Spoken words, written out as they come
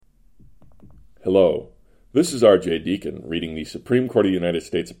Hello, this is R.J. Deacon reading the Supreme Court of the United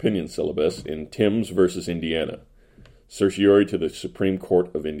States opinion syllabus in Timbs v. Indiana, certiorari to the Supreme Court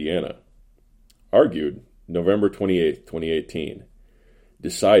of Indiana. Argued November 28, 2018.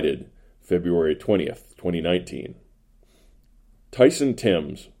 Decided February 20th, 2019. Tyson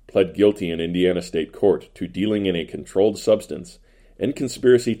Timbs pled guilty in Indiana State Court to dealing in a controlled substance and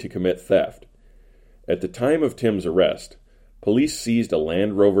conspiracy to commit theft. At the time of Timbs' arrest, police seized a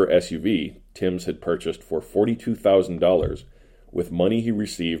Land Rover SUV Timbs had purchased for $42,000 with money he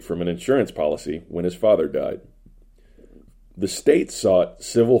received from an insurance policy when his father died. The state sought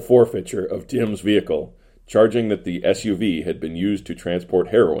civil forfeiture of Timbs' vehicle, charging that the SUV had been used to transport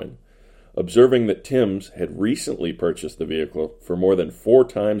heroin, observing that Timbs had recently purchased the vehicle for more than 4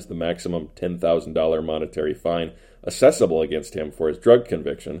 times the maximum $10,000 monetary fine assessable against him for his drug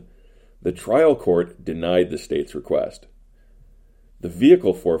conviction. The trial court denied the state's request. The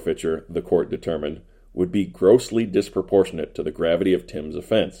vehicle forfeiture, the court determined, would be grossly disproportionate to the gravity of Timbs'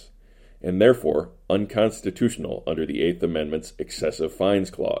 offense, and therefore unconstitutional under the Eighth Amendment's excessive fines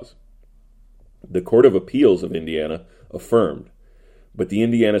clause. The Court of Appeals of Indiana affirmed, but the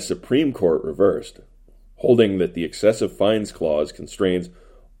Indiana Supreme Court reversed, holding that the excessive fines clause constrains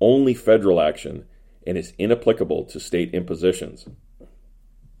only federal action and is inapplicable to state impositions.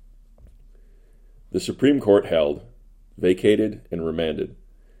 The Supreme Court held, vacated, and remanded.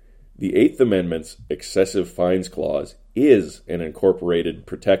 The Eighth Amendment's excessive fines clause is an incorporated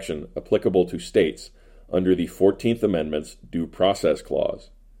protection applicable to states under the 14th Amendment's Due Process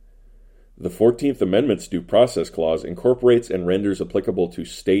Clause. The 14th Amendment's Due Process Clause incorporates and renders applicable to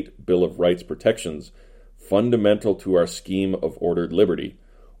state Bill of Rights protections fundamental to our scheme of ordered liberty,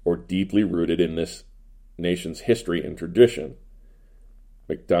 or deeply rooted in this nation's history and tradition.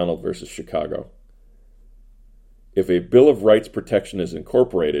 McDonald v. Chicago. If a Bill of Rights protection is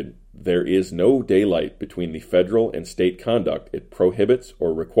incorporated, there is no daylight between the federal and state conduct it prohibits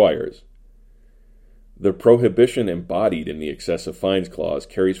or requires. The prohibition embodied in the excessive fines clause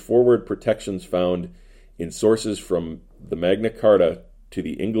carries forward protections found in sources from the Magna Carta to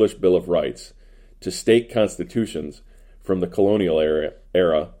the English Bill of Rights to state constitutions from the colonial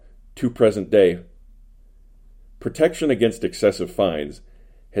era to present day. Protection against excessive fines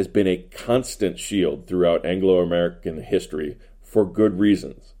has been a constant shield throughout Anglo-American history for good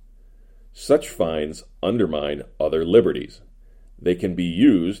reasons. Such fines undermine other liberties. They can be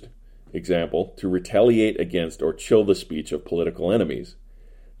used, example, to retaliate against or chill the speech of political enemies.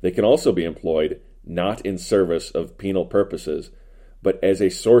 They can also be employed not in service of penal purposes, but as a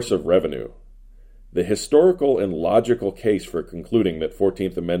source of revenue. The historical and logical case for concluding that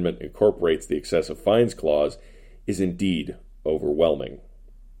 14th Amendment incorporates the excessive fines clause is indeed overwhelming.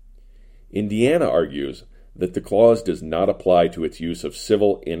 Indiana argues that the clause does not apply to its use of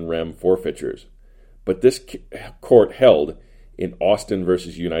civil in rem forfeitures, but this court held in Austin v.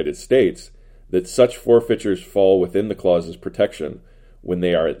 United States that such forfeitures fall within the clause's protection when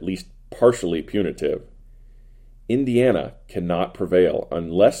they are at least partially punitive. Indiana cannot prevail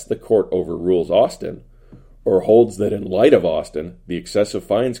unless the court overrules Austin or holds that in light of Austin, the excessive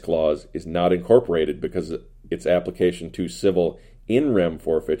fines clause is not incorporated because its application to civil in rem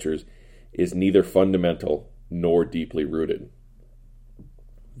forfeitures is neither fundamental nor deeply rooted.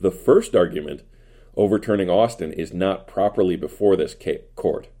 The first argument, overturning Austin, is not properly before this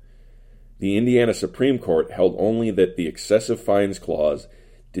court. The Indiana Supreme Court held only that the excessive fines clause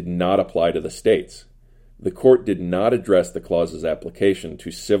did not apply to the states. The court did not address the clause's application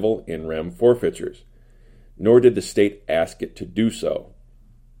to civil in rem forfeitures, nor did the state ask it to do so.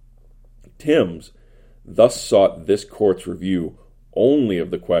 Timbs thus sought this court's review only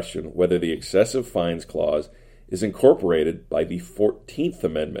of the question whether the excessive fines clause is incorporated by the 14th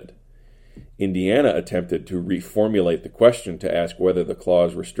Amendment. Indiana attempted to reformulate the question to ask whether the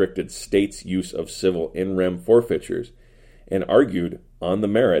clause restricted states' use of civil in rem forfeitures, and argued on the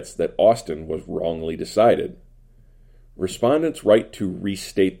merits that Austin was wrongly decided. Respondents' right to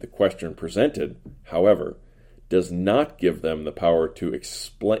restate the question presented, however, does not give them the power to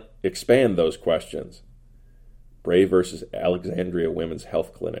expand those questions. Bray v. Alexandria Women's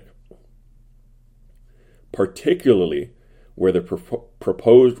Health Clinic. Particularly where the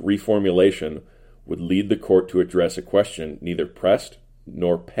proposed reformulation would lead the court to address a question neither pressed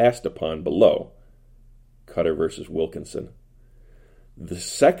nor passed upon below. Cutter v. Wilkinson. The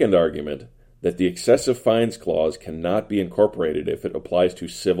second argument, that the excessive fines clause cannot be incorporated if it applies to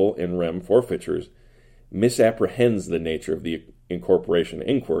civil in rem forfeitures, misapprehends the nature of the incorporation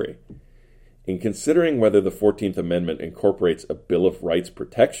inquiry. In considering whether the 14th Amendment incorporates a Bill of Rights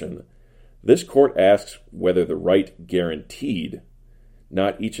protection, this court asks whether the right guaranteed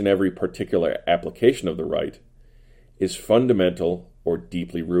not each and every particular application of the right, is fundamental or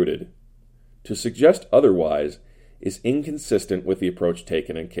deeply rooted. To suggest otherwise is inconsistent with the approach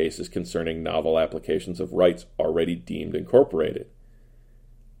taken in cases concerning novel applications of rights already deemed incorporated.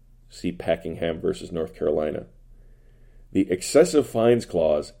 See Packingham versus North Carolina. The excessive fines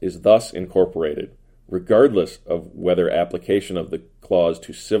clause is thus incorporated, regardless of whether application of the clause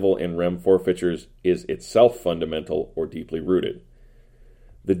to civil and rem forfeitures is itself fundamental or deeply rooted.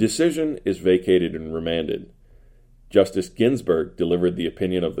 The decision is vacated and remanded. Justice Ginsburg delivered the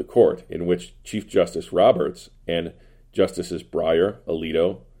opinion of the court, in which Chief Justice Roberts and Justices Breyer,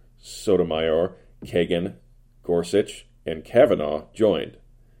 Alito, Sotomayor, Kagan, Gorsuch, and Kavanaugh joined.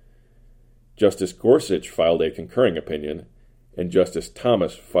 Justice Gorsuch filed a concurring opinion, and Justice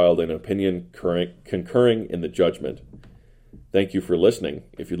Thomas filed an opinion concurring in the judgment. Thank you for listening.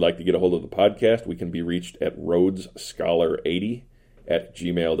 If you'd like to get a hold of the podcast, we can be reached at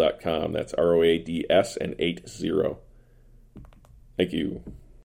rhodesscholar80@gmail.com. That's ROADS and 80. Thank you.